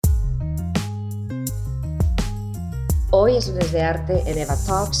Hoy es lunes de arte en Eva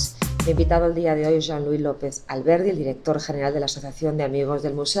Talks. Mi invitado el día de hoy es Jean-Louis López Alberdi, el director general de la Asociación de Amigos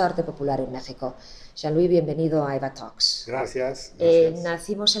del Museo de Arte Popular en México. Jean-Louis, bienvenido a Eva Talks. Gracias.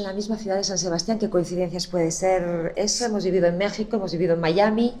 Nacimos en la misma ciudad de San Sebastián. ¿Qué coincidencias puede ser eso? Hemos vivido en México, hemos vivido en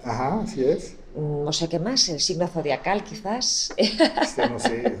Miami. Ajá, así es. No sé qué más, el signo zodiacal quizás. No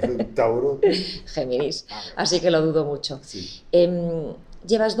sé, Tauro. Géminis, así que lo dudo mucho. Sí.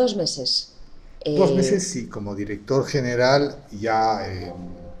 Llevas 2 meses. 2 meses, sí, como director general ya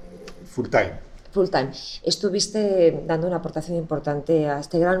full time. Full time. Estuviste dando una aportación importante a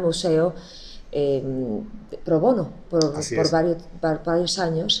este gran museo pro bono por varios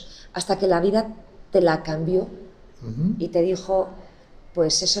años, hasta que la vida te la cambió y te dijo,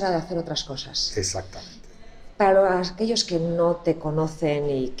 pues es hora de hacer otras cosas. Exactamente. Para aquellos que no te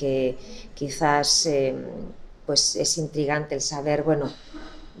conocen y que quizás pues es intrigante el saber, bueno,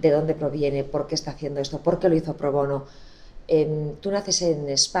 de dónde proviene, por qué está haciendo esto, por qué lo hizo pro bono. Tú naces en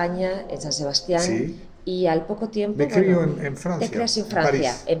España, en San Sebastián, sí. Y al poco tiempo... Me crio en Francia. Te creas en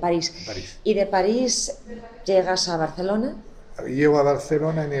Francia, en París. Y de París llegas a Barcelona. Llego a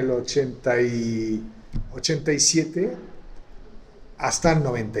Barcelona en el 87 hasta el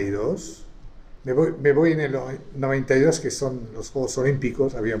 92. Me voy en el 92, que son los Juegos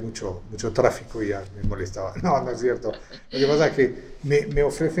Olímpicos, había mucho tráfico y ya me molestaba. No es cierto. Lo que pasa es que me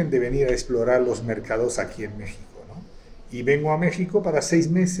ofrecen de venir a explorar los mercados aquí en México, ¿no? Y vengo a México para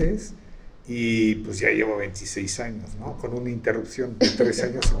 6 meses y pues ya llevo 26 años, ¿no? Con una interrupción de 3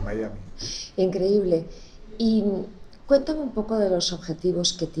 años en Miami. Increíble. Y cuéntame un poco de los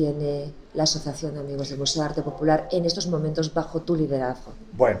objetivos que tiene la Asociación de Amigos del Museo de Arte Popular en estos momentos bajo tu liderazgo.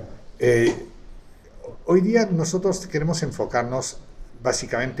 Bueno, hoy día nosotros queremos enfocarnos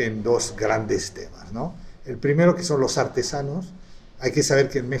básicamente en 2 grandes temas, ¿no? El primero, que son los artesanos. Hay que saber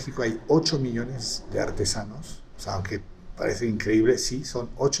que en México hay 8 millones de artesanos, o sea, aunque parece increíble, sí, son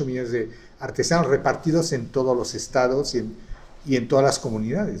 8 millones de artesanos repartidos en todos los estados y en todas las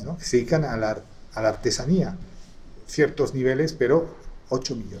comunidades, ¿no? Que se dedican a la artesanía, ciertos niveles, pero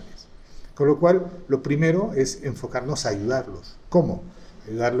 8 millones. Con lo cual, lo primero es enfocarnos a ayudarlos. ¿Cómo?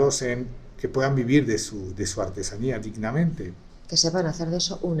 Ayudarlos en que puedan vivir de su artesanía dignamente. Que sepan hacer de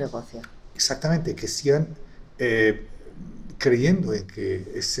eso un negocio. Exactamente, que sigan creyendo en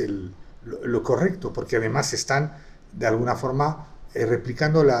que es lo correcto, porque además están de alguna forma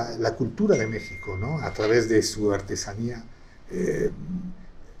replicando la cultura de México, ¿no? A través de su artesanía.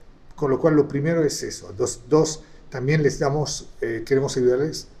 Con lo cual, lo primero es eso. Dos, también les damos, queremos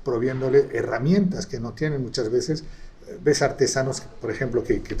ayudarles proviéndole herramientas que no tienen muchas veces. Ves artesanos, por ejemplo,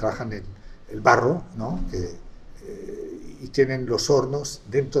 que trabajan en el barro, ¿no? Y tienen los hornos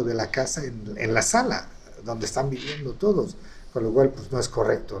dentro de la casa, en la sala, donde están viviendo todos, con lo cual pues no es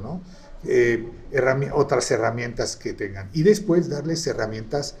correcto, ¿no? Otras herramientas que tengan. Y después darles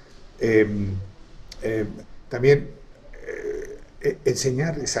herramientas, también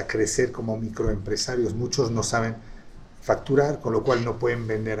enseñarles a crecer como microempresarios. Muchos no saben facturar, con lo cual no pueden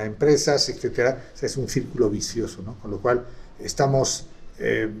vender a empresas, etcétera. O sea, es un círculo vicioso, ¿no? Con lo cual estamos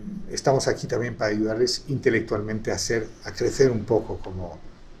aquí también para ayudarles intelectualmente a crecer un poco como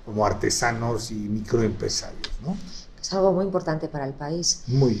artesanos y microempresarios, ¿no? Es algo muy importante para el país.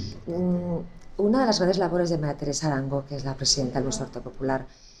 Muy importante. Una de las grandes labores de María Teresa Arango, que es la presidenta del Museo de Arte Popular,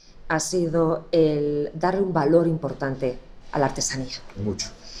 ha sido el darle un valor importante a la artesanía. Mucho.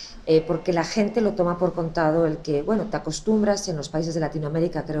 Porque la gente lo toma por contado, el que, bueno, te acostumbras, en los países de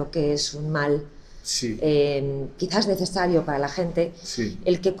Latinoamérica creo que es un mal, sí. Quizás necesario para la gente, sí.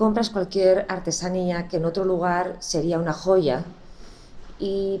 El que compras cualquier artesanía que en otro lugar sería una joya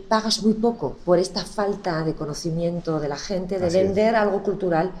y pagas muy poco por esta falta de conocimiento de la gente, de vender algo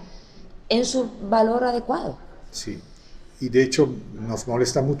cultural en su valor adecuado. Sí, y de hecho nos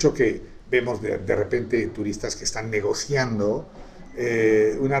molesta mucho que vemos de repente turistas que están negociando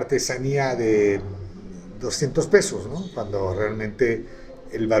una artesanía de 200 pesos, ¿no? Cuando realmente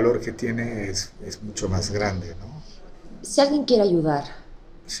el valor que tiene es mucho más grande, ¿no? Si alguien quiere ayudar...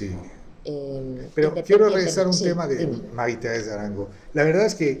 Sí. Pero quiero regresar a un tema de dime. María Teresa Arango. La verdad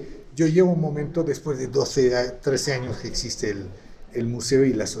es que yo llevo un momento, después de 13 años que existe el museo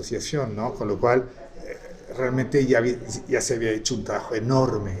y la asociación, ¿no? Con lo cual realmente ya se había hecho un trabajo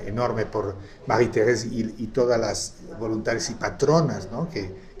enorme por María Teresa y todas las voluntarias y patronas, ¿no?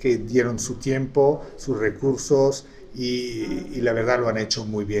 que dieron su tiempo, sus recursos y la verdad lo han hecho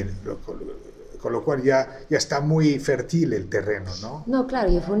muy bien. Con lo cual ya está muy fértil el terreno, ¿no? No,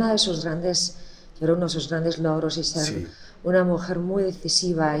 claro, y fue uno de sus grandes logros y ser una mujer muy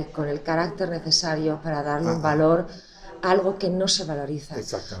decisiva y con el carácter necesario para darle un valor a algo que no se valoriza.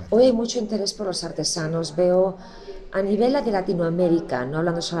 Exactamente. Hoy hay mucho interés por los artesanos, veo A nivel de Latinoamérica, no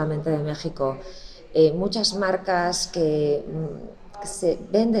hablando solamente de México, muchas marcas que se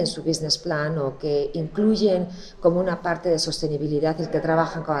venden su business plan o que incluyen como una parte de sostenibilidad el que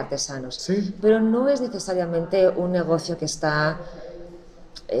trabajan con artesanos. Sí. Pero no es necesariamente un negocio que está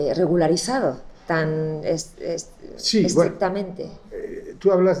regularizado tan Sí, estrictamente. Bueno,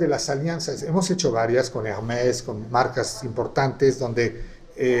 tú hablas de las alianzas. Hemos hecho varias con Hermès, con marcas importantes, donde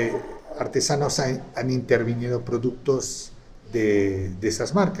artesanos han intervenido productos de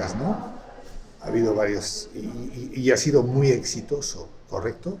esas marcas, ¿no? Ha habido varios y ha sido muy exitoso,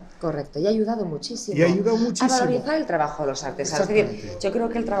 ¿correcto? Correcto, y ha ayudado muchísimo. Y ha ayudado muchísimo. A valorizar el trabajo de los artesanos. Es decir, yo creo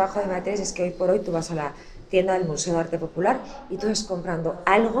que el trabajo de María Teresa es que hoy por hoy tú vas a la tienda del Museo de Arte Popular y tú estás comprando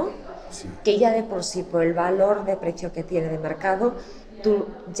algo que ya de por sí, por el valor de precio que tiene de mercado, tú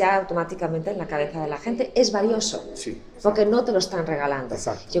ya automáticamente en la cabeza de la gente es valioso, porque no te lo están regalando.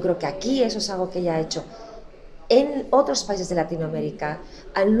 Exacto. Yo creo que aquí eso es algo que ya ha hecho. En otros países de Latinoamérica,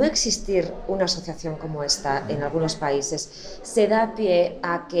 al no existir una asociación como esta en algunos países, se da pie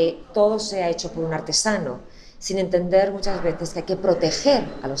a que todo sea hecho por un artesano, sin entender muchas veces que hay que proteger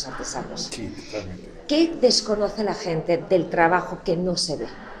a los artesanos. Sí, totalmente. ¿Qué desconoce la gente del trabajo que no se ve?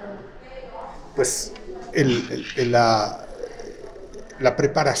 Pues la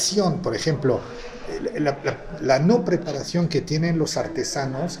preparación, por ejemplo, la no preparación que tienen los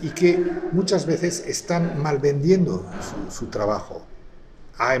artesanos y que muchas veces están mal vendiendo su trabajo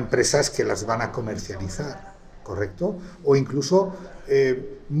a empresas que las van a comercializar, ¿correcto? O incluso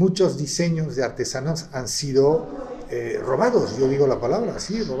muchos diseños de artesanos han sido robados, yo digo la palabra,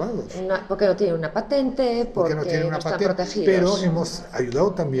 sí, robados. Porque no tienen una patente, porque no tienen una están patente, protegidos. Pero hemos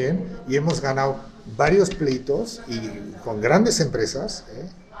ayudado también y hemos ganado varios pleitos y con grandes empresas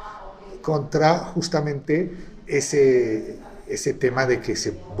contra justamente ese tema de que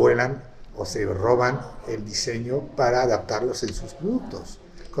se vuelan o se roban el diseño para adaptarlos en sus productos,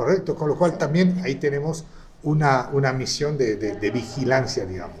 ¿correcto? Con lo cual también ahí tenemos una misión de vigilancia,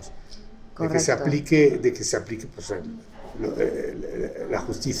 digamos. De que se aplique pues, la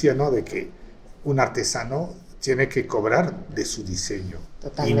justicia, ¿no? De que un artesano tiene que cobrar de su diseño.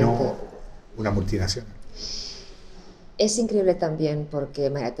 Totalmente. Y no una multinacional. Es increíble también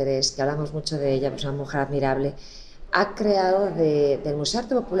porque María Teresa, que hablamos mucho de ella, es una mujer admirable, ha creado del Museo de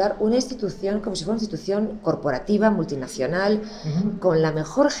Arte Popular una institución como si fuera una institución corporativa, multinacional, con la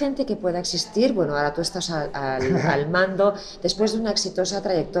mejor gente que pueda existir. Bueno, ahora tú estás al mando después de una exitosa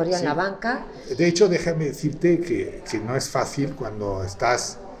trayectoria en la banca. De hecho, déjame decirte que no es fácil cuando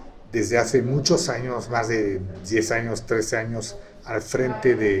estás desde hace muchos años, más de 10 años, 13 años, al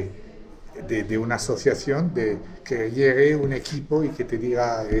frente de una asociación, de que llegue un equipo y que te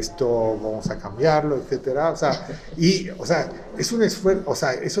diga esto vamos a cambiarlo, etcétera. O sea, es un esfuerzo, o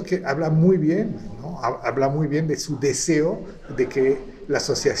sea, eso que habla muy bien, ¿no? Habla muy bien de su deseo de que la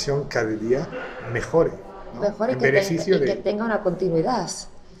asociación cada día mejore, ¿no? Mejore que tenga una continuidad.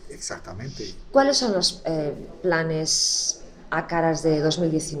 Exactamente. ¿Cuáles son los planes a caras de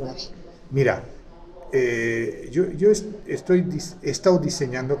 2019? Mira, yo he estado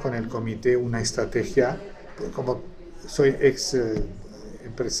diseñando con el comité una estrategia, como soy ex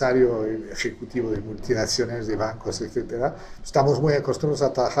empresario ejecutivo de multinacionales, de bancos, etc. Estamos muy acostumbrados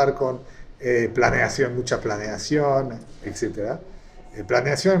a trabajar con planeación, mucha planeación, etc.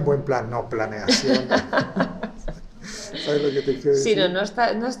 Planeación en buen plan, no planeación. ¿Sabes lo que te quiero decir?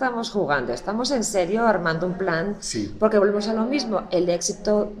 Sí, no estamos jugando, estamos en serio armando un plan, sí. Porque volvemos a lo mismo, el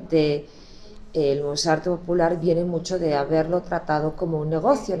éxito de el Museo de Arte Popular viene mucho de haberlo tratado como un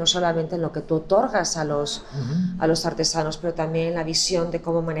negocio, no solamente en lo que tú otorgas a los artesanos, pero también en la visión de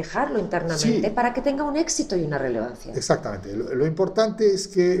cómo manejarlo internamente para que tenga un éxito y una relevancia. Exactamente. Lo importante es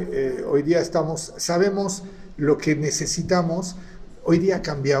que hoy día sabemos lo que necesitamos. Hoy día ha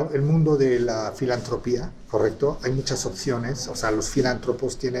cambiado el mundo de la filantropía, ¿correcto? Hay muchas opciones, o sea, los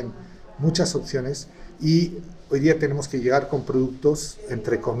filántropos tienen muchas opciones y hoy día tenemos que llegar con productos,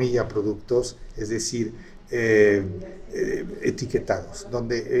 entre comillas productos, es decir, etiquetados,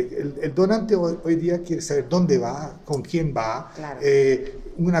 donde el donante hoy día quiere saber dónde va, con quién va, claro.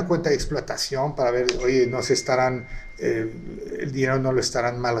 Una cuenta de explotación para ver, oye, no se estarán, el dinero no lo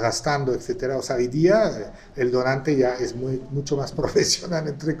estarán malgastando, etcétera. O sea, hoy día el donante ya es mucho más profesional,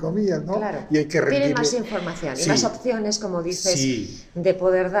 entre comillas, ¿no? Claro. Y hay que rendirle. Tiene más información y más opciones, como dices, de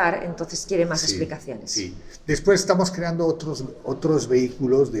poder dar, entonces quiere más explicaciones. Sí. Después estamos creando otros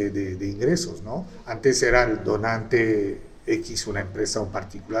vehículos de ingresos, ¿no? Antes era el donante X, una empresa o un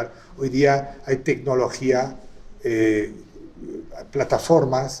particular. Hoy día hay tecnología,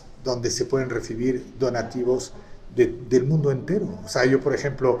 plataformas donde se pueden recibir donativos del mundo entero. O sea, yo, por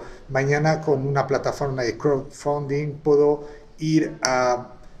ejemplo, mañana con una plataforma de crowdfunding puedo ir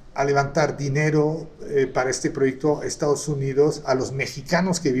a levantar dinero para este proyecto a Estados Unidos, a los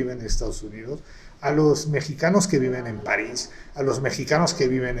mexicanos que viven en Estados Unidos, a los mexicanos que viven en París, a los mexicanos que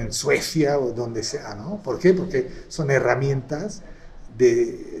viven en Suecia o donde sea, ¿no? ¿Por qué? Porque son herramientas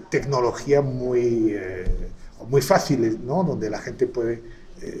de tecnología muy fáciles, ¿no? Donde la gente puede,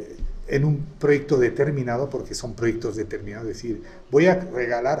 en un proyecto determinado, porque son proyectos determinados, decir, voy a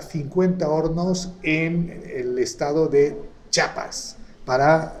regalar 50 hornos en el estado de Chiapas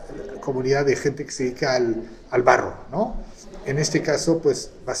para la comunidad de gente que se dedica al barro, ¿no? En este caso,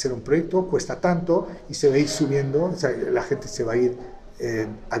 pues va a ser un proyecto, cuesta tanto y se va a ir subiendo, o sea, la gente se va a ir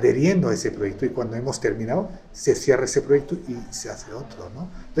adheriendo a ese proyecto y cuando hemos terminado se cierra ese proyecto y se hace otro, ¿no?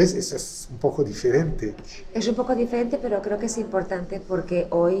 Entonces eso es un poco diferente. Es un poco diferente, pero creo que es importante porque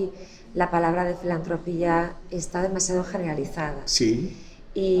hoy la palabra de filantropía está demasiado generalizada. Sí.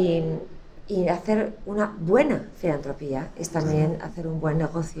 Y hacer una buena filantropía es también hacer un buen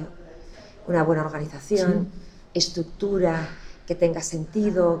negocio, una buena organización, estructura, que tenga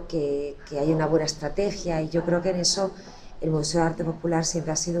sentido, que haya una buena estrategia, y yo creo que en eso el Museo de Arte Popular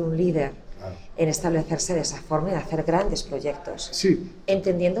siempre ha sido un líder en establecerse de esa forma y de hacer grandes proyectos,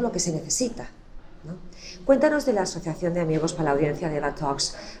 entendiendo lo que se necesita, ¿no? Cuéntanos de la Asociación de Amigos para la audiencia de Eva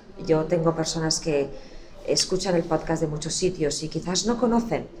Talks. Yo tengo personas que escuchan el podcast de muchos sitios y quizás no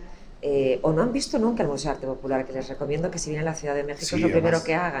conocen o no han visto nunca el Museo de Arte Popular, que les recomiendo que si vienen a la Ciudad de México es lo primero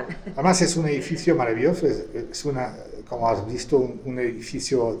que hagan. Además es un edificio maravilloso, es una, como has visto, un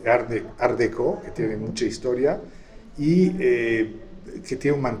edificio de Art Deco que tiene mucha historia y que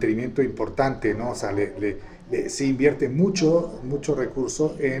tiene un mantenimiento importante, ¿no? O sea, se invierte mucho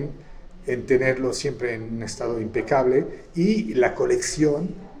recurso en tenerlo siempre en un estado impecable y la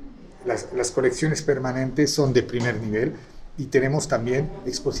colección, las colecciones permanentes son de primer nivel. Y tenemos también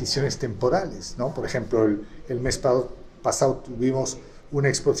exposiciones temporales, ¿no? Por ejemplo, el mes pasado tuvimos una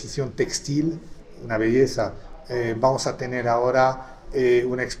exposición textil, una belleza. Vamos a tener ahora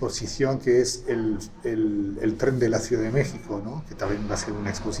una exposición que es el tren de la Ciudad de México, ¿no? Que también va a ser una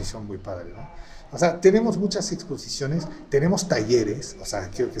exposición muy padre, ¿no? O sea, tenemos muchas exposiciones, tenemos talleres, o sea,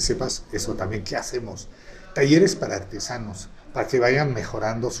 quiero que sepas eso también, ¿qué hacemos? Talleres para artesanos, para que vayan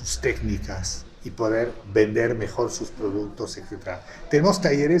mejorando sus técnicas y poder vender mejor sus productos, etc. Tenemos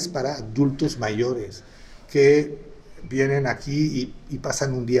talleres para adultos mayores que vienen aquí y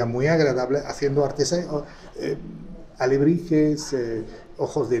pasan un día muy agradable haciendo artesanía, alebrijes,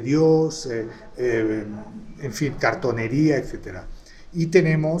 ojos de Dios, en fin, cartonería, etc. Y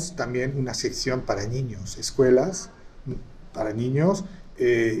tenemos también una sección para niños, escuelas para niños,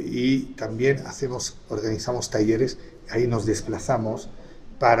 y también organizamos talleres, ahí nos desplazamos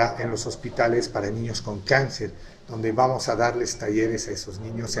en los hospitales para niños con cáncer, donde vamos a darles talleres a esos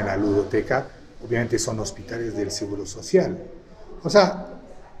niños en la ludoteca. Obviamente son hospitales del Seguro Social. O sea,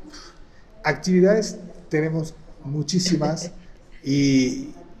 actividades tenemos muchísimas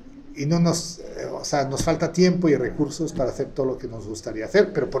y no nos falta tiempo y recursos para hacer todo lo que nos gustaría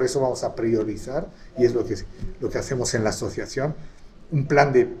hacer, pero por eso vamos a priorizar, y es lo que hacemos en la asociación, un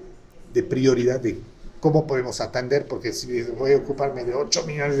plan de prioridad de cómo podemos atender, porque si voy a ocuparme de 8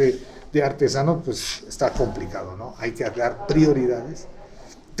 millones de artesanos, pues está complicado, ¿no? Hay que dar prioridades,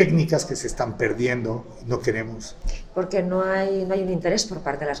 técnicas que se están perdiendo, no queremos. ¿Porque no hay un interés por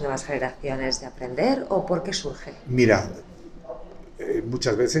parte de las nuevas generaciones de aprender o por qué surge? Mira,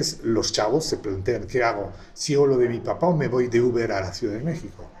 muchas veces los chavos se plantean, ¿qué hago? ¿Sigo lo de mi papá o me voy de Uber a la Ciudad de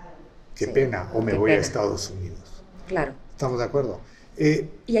México? Qué pena, o me voy a Estados Unidos. Claro. ¿Estamos de acuerdo?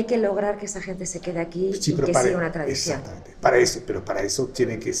 Y hay que lograr que esa gente se quede aquí y que siga una tradición. Exactamente, pero para eso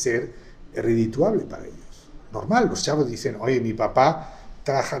tiene que ser redituable para ellos. Normal, los chavos dicen, oye, mi papá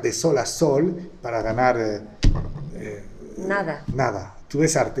trabaja de sol a sol para ganar nada. Tú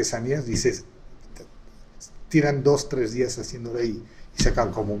ves artesanías, dices, tiran 2-3 días haciéndolo y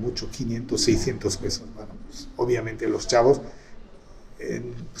sacan como mucho 500, 600 pesos. Bueno, pues, obviamente los chavos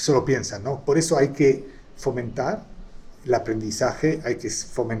solo piensan, ¿no? Por eso hay que fomentar el aprendizaje, hay que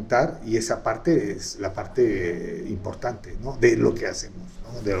fomentar, y esa parte es la parte importante, ¿no? De lo que hacemos,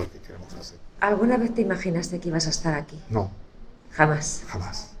 ¿no? De lo que queremos hacer. ¿Alguna vez te imaginaste que ibas a estar aquí? No. Jamás.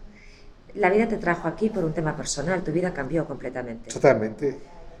 Jamás. La vida te trajo aquí por un tema personal, tu vida cambió completamente. Totalmente.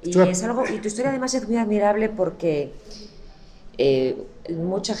 Y tu historia además es muy admirable porque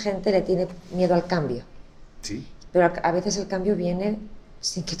mucha gente le tiene miedo al cambio. Sí. Pero a veces el cambio viene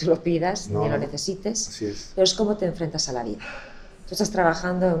sin que tú lo pidas ni lo necesites. Así es. Pero es como te enfrentas a la vida. Tú estás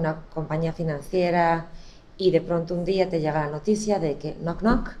trabajando en una compañía financiera y de pronto un día te llega la noticia de que knock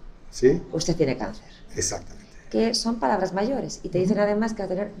knock, ¿sí? Usted tiene cáncer. Exactamente. que son palabras mayores y te dicen además que va a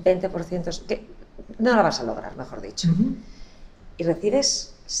tener 20%, que no la vas a lograr, mejor dicho. ¿Y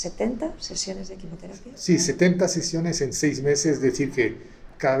recibes 70 sesiones de quimioterapia? Sí, 70 sesiones en 6 meses, es decir que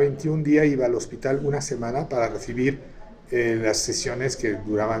cada 21 días iba al hospital una semana para recibir las sesiones que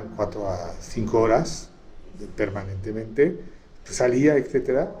duraban 4 a 5 horas permanentemente, salía,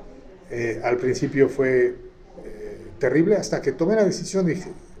 etc. Al principio fue terrible, hasta que tomé la decisión,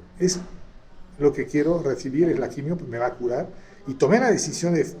 dije, es lo que quiero recibir, es la quimio, pues me va a curar, y tomé la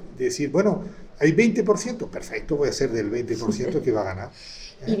decisión de decir, bueno, hay 20%, perfecto, voy a ser del 20% que va a ganar.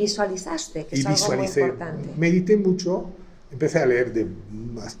 Y visualizaste, que es algo muy importante. Medité mucho, empecé a leer de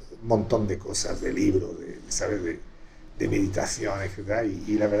un montón de cosas, de libros, de meditación, etc.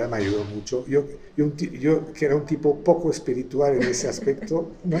 Y la verdad me ayudó mucho. Yo que era un tipo poco espiritual en ese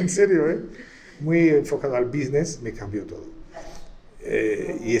aspecto, no, en serio, muy enfocado al business, me cambió todo.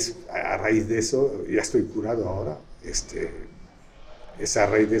 Y es a raíz de eso, ya estoy curado ahora, es a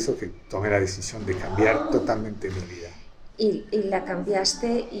raíz de eso que tomé la decisión de cambiar totalmente mi vida. Y la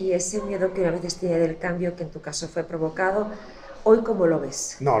cambiaste, y ese miedo que a veces tiene del cambio, que en tu caso fue provocado, ¿hoy cómo lo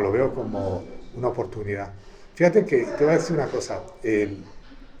ves? No, lo veo como una oportunidad. Fíjate que te voy a decir una cosa,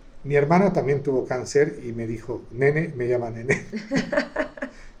 mi hermana también tuvo cáncer y me dijo, nene, me llama nene,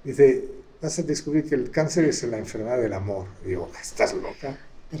 dice, vas a descubrir que el cáncer es la enfermedad del amor. Y digo, ¿estás loca?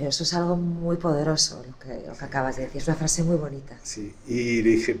 Pero eso es algo muy poderoso, lo que acabas de decir, es una frase muy bonita. Sí, y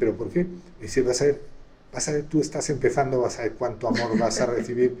le dije, ¿pero por qué? Me dice, vas a ver, tú estás empezando, vas a ver cuánto amor vas a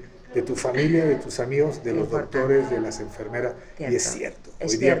recibir de tu familia, de tus amigos, de los doctores, de las enfermeras. Cierto. Y es cierto,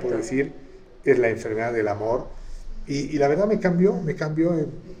 hoy día puedo decir, es la enfermedad del amor. Y la verdad me cambió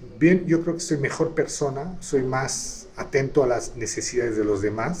bien, yo creo que soy mejor persona, soy más atento a las necesidades de los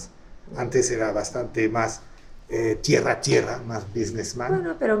demás. Antes era bastante más tierra, más businessman.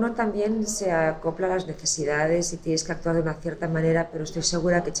 Bueno, pero uno también se acopla a las necesidades y tienes que actuar de una cierta manera, pero estoy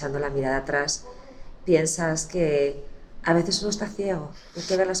segura que echando la mirada atrás piensas que a veces uno está ciego, hay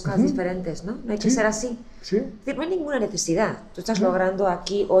que ver las cosas diferentes, ¿no? No hay que ser así. Sí. Es decir, no hay ninguna necesidad. Tú estás logrando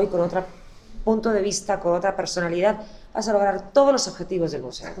aquí, hoy, con otro punto de vista, con otra personalidad, vas a lograr todos los objetivos del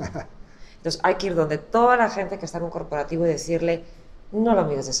museo. Entonces hay que ir donde toda la gente que está en un corporativo y decirle, no lo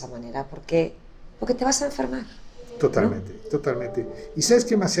mires de esa manera, porque te vas a enfermar. Totalmente, ¿no? Totalmente. Y ¿sabes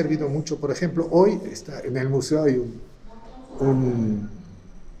qué me ha servido mucho? Por ejemplo, hoy en el museo hay un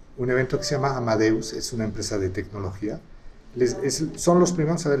evento que se llama Amadeus, es una empresa de tecnología. Son los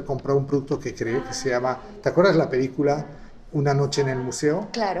primeros a haber comprado un producto que creé, que se llama, ¿te acuerdas la película Una noche en el museo?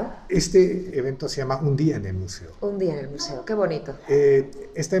 Claro. Este evento se llama Un día en el museo. Un día en el museo, qué bonito.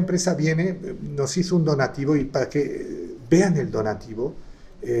 Esta empresa nos hizo un donativo, y para que vean el donativo,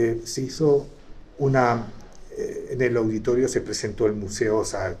 se hizo en el auditorio se presentó el museo, o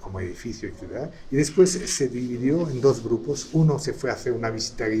sea, como edificio, etc. Y después se dividió en 2 grupos. Uno se fue a hacer una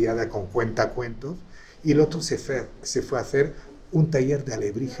visita guiada con cuentacuentos, y el otro se fue a hacer un taller de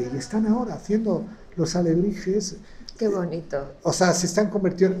alebrije. Y están ahora haciendo los alebrijes. Qué bonito. O sea, se están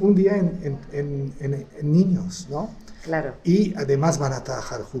convirtiendo un día en niños, ¿no? Claro. Y además van a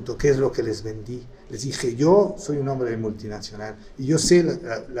trabajar juntos, que es lo que les vendí. Les dije, yo soy un hombre de multinacional y yo sé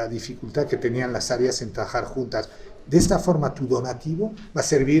la dificultad que tenían las áreas en trabajar juntas. De esta forma tu donativo va a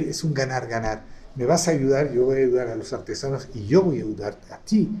servir, es un ganar-ganar. Me vas a ayudar, yo voy a ayudar a los artesanos, y yo voy a ayudar a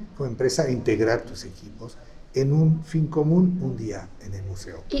ti como empresa a integrar tus equipos en un fin común, un día en el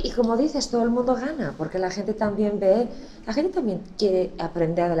museo. Y como dices, todo el mundo gana, porque la gente también quiere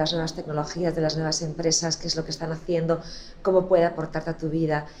aprender de las nuevas tecnologías, de las nuevas empresas, qué es lo que están haciendo, cómo puede aportarte a tu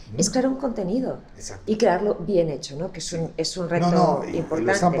vida. Es crear un contenido. Exacto. Y crearlo bien hecho, ¿no? Que es un reto importante.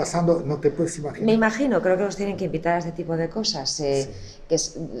 Lo están pasando, no te puedes imaginar. Me imagino, creo que nos tienen que invitar a este tipo de cosas, que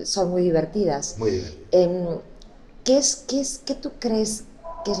son muy divertidas. Muy divertidas. ¿Qué tú crees?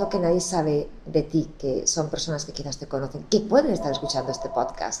 ¿Qué es lo que nadie sabe de ti, que son personas que quizás te conocen, que pueden estar escuchando este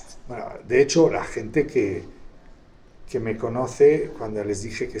podcast? Bueno, de hecho, la gente que me conoce, cuando les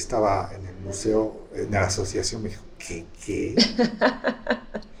dije que estaba en el museo, en la asociación, me dijo, ¿qué?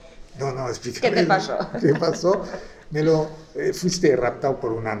 No, explícame. ¿Qué te pasó? ¿Qué pasó? Fuiste raptado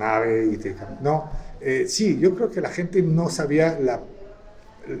por una nave y sí, yo creo que la gente no sabía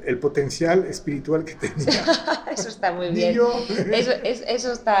el potencial espiritual que tenía. Eso está muy bien.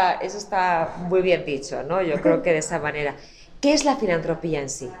 Eso está muy bien dicho, ¿no? Yo creo que de esa manera. ¿Qué es la filantropía en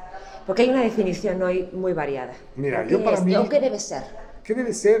sí? Porque hay una definición hoy muy variada. Mira, yo para mí... ¿Qué debe ser? ¿Qué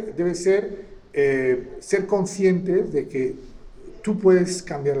debe ser? Debe ser ser consciente de que tú puedes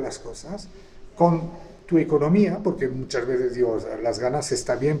cambiar las cosas con tu economía, porque muchas veces digo, las ganas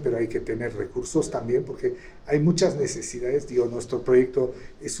está bien, pero hay que tener recursos también, porque hay muchas necesidades. Digo, nuestro proyecto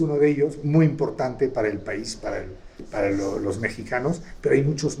es uno de ellos, muy importante para el país, para los mexicanos, pero hay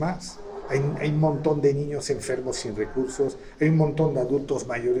muchos más. Hay un montón de niños enfermos sin recursos, hay un montón de adultos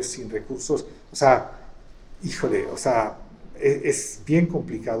mayores sin recursos. O sea, híjole, o sea, es bien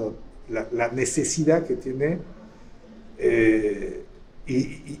complicado la necesidad que tiene.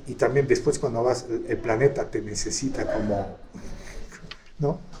 Y también después cuando vas, el planeta te necesita como,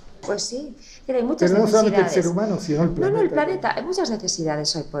 ¿no? Pues sí, pero hay muchas pero no necesidades. solamente el ser humano, sino el planeta. No, el planeta, hay muchas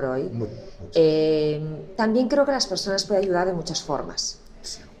necesidades hoy por hoy. También creo que las personas pueden ayudar de muchas formas.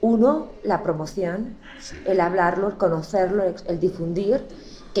 Sí. Uno, la promoción, Sí. el hablarlo, el conocerlo, el difundir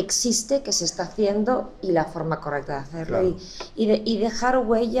que existe, que se está haciendo y la forma correcta de hacerlo. Claro. Y dejar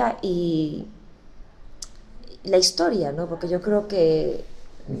huella y la historia, ¿no? Porque yo creo que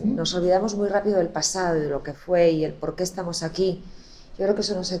nos olvidamos muy rápido del pasado y de lo que fue y el por qué estamos aquí. Yo creo que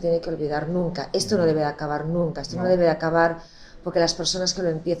eso no se tiene que olvidar nunca. Esto no debe de acabar nunca. Esto no debe de acabar porque las personas que lo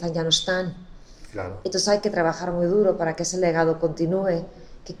empiezan ya no están. Claro. Entonces hay que trabajar muy duro para que ese legado continúe,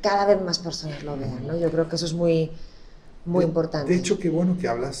 que cada vez más personas lo vean, ¿no? Yo creo que eso es muy importante. De hecho, qué bueno que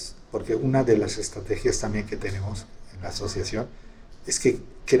hablas, porque una de las estrategias también que tenemos en la asociación es que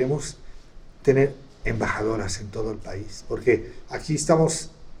queremos tener embajadoras en todo el país, porque aquí estamos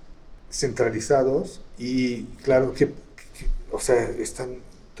centralizados y claro que o sea, están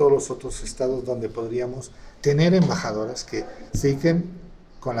todos los otros estados donde podríamos tener embajadoras que se dediquen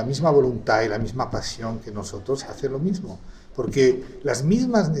con la misma voluntad y la misma pasión que nosotros a hacer lo mismo, porque las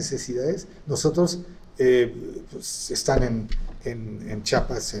mismas necesidades nosotros pues están en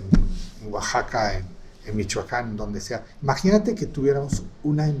Chiapas, en Oaxaca, en Michoacán, donde sea. Imagínate que tuviéramos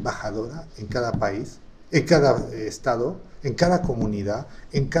una embajadora en cada país, en cada estado, en cada comunidad,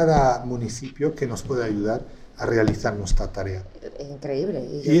 en cada municipio que nos pueda ayudar a realizar nuestra tarea.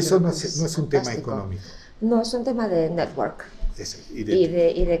 Increíble. Y eso no es un tema económico. No, es un tema de network. Y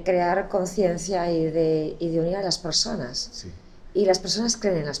de crear conciencia y de unir a las personas. Sí. Y las personas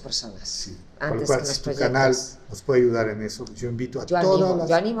creen en las personas. Sí. Antes Por lo cual, que los tu proyectos. canal nos puede ayudar en eso. Yo invito a Yo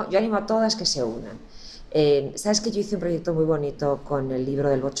animo a todas que se unan. ¿Sabes que yo hice un proyecto muy bonito con el libro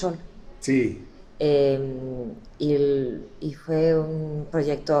del Bochol? Sí. Y fue un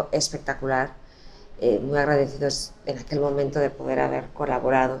proyecto espectacular. Muy agradecidos en aquel momento de poder haber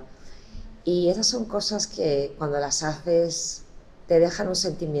colaborado. Y esas son cosas que cuando las haces te dejan un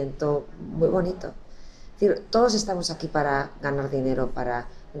sentimiento muy bonito. Es decir, todos estamos aquí para ganar dinero, para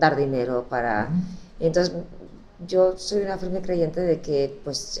dar dinero, para... Entonces, yo soy una firme creyente de que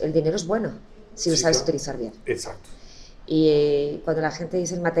pues, el dinero es bueno si lo sabes utilizar bien. Exacto. Y cuando la gente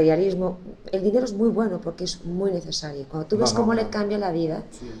dice el materialismo, el dinero es muy bueno porque es muy necesario. Cuando tú ves cómo le cambia la vida,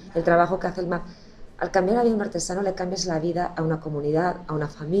 el trabajo que hace el MAP, al cambiar la vida de un artesano le cambias la vida a una comunidad, a una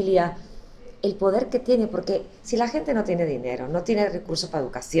familia, el poder que tiene, porque si la gente no tiene dinero, no tiene recursos para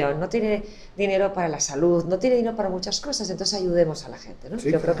educación, no tiene dinero para la salud, no tiene dinero para muchas cosas, entonces ayudemos a la gente, ¿no?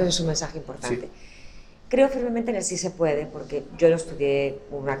 Sí, yo creo que ese es un mensaje importante. Sí. Creo firmemente en el sí se puede, porque yo no estudié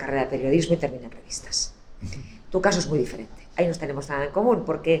una carrera de periodismo y terminé en revistas. Tu caso es muy diferente, ahí no tenemos nada en común,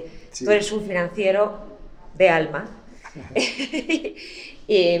 porque tú eres un financiero de alma,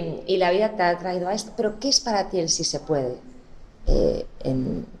 y la vida te ha traído a esto. Pero ¿qué es para ti el sí se puede?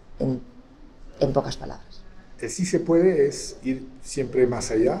 En pocas palabras. El sí se puede es ir siempre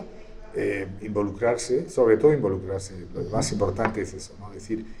más allá, involucrarse, sobre todo involucrarse. Lo más importante es eso, ¿no?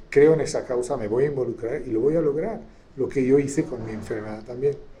 Decir, creo en esa causa, me voy a involucrar y lo voy a lograr. Lo que yo hice con mi enfermedad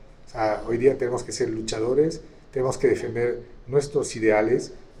también. O sea, hoy día tenemos que ser luchadores, tenemos que defender nuestros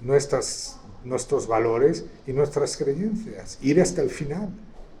ideales, nuestros valores y nuestras creencias, ir hasta el final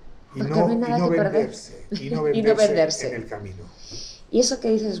y no venderse en el camino. Y eso que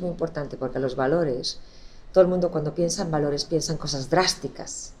dices es muy importante, porque los valores, todo el mundo cuando piensa en valores piensa en cosas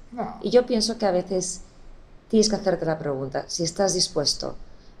drásticas. No. Y yo pienso que a veces tienes que hacerte la pregunta, si estás dispuesto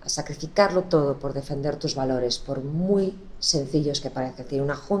a sacrificarlo todo por defender tus valores, por muy sencillos que parezcan. En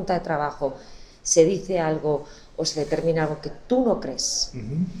una junta de trabajo se dice algo o se determina algo que tú no crees.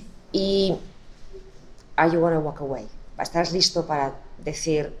 Y are you gonna walk away? ¿Estás listo para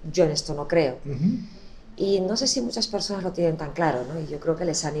decir, yo en esto no creo? Y no sé si muchas personas lo tienen tan claro, ¿no? Y yo creo que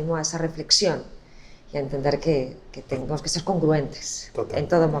les animo a esa reflexión y a entender que tenemos que ser congruentes en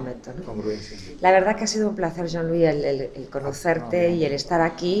todo momento, ¿no? Congruencia. La verdad que ha sido un placer, Jean-Louis, el conocerte y el estar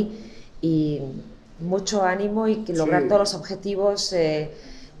aquí, y mucho ánimo y que lograr todos los objetivos.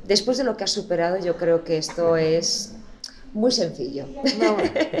 Después de lo que has superado, yo creo que esto es muy sencillo.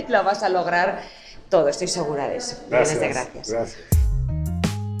 Lo vas a lograr todo, estoy segura de eso. Gracias. Gracias. Gracias.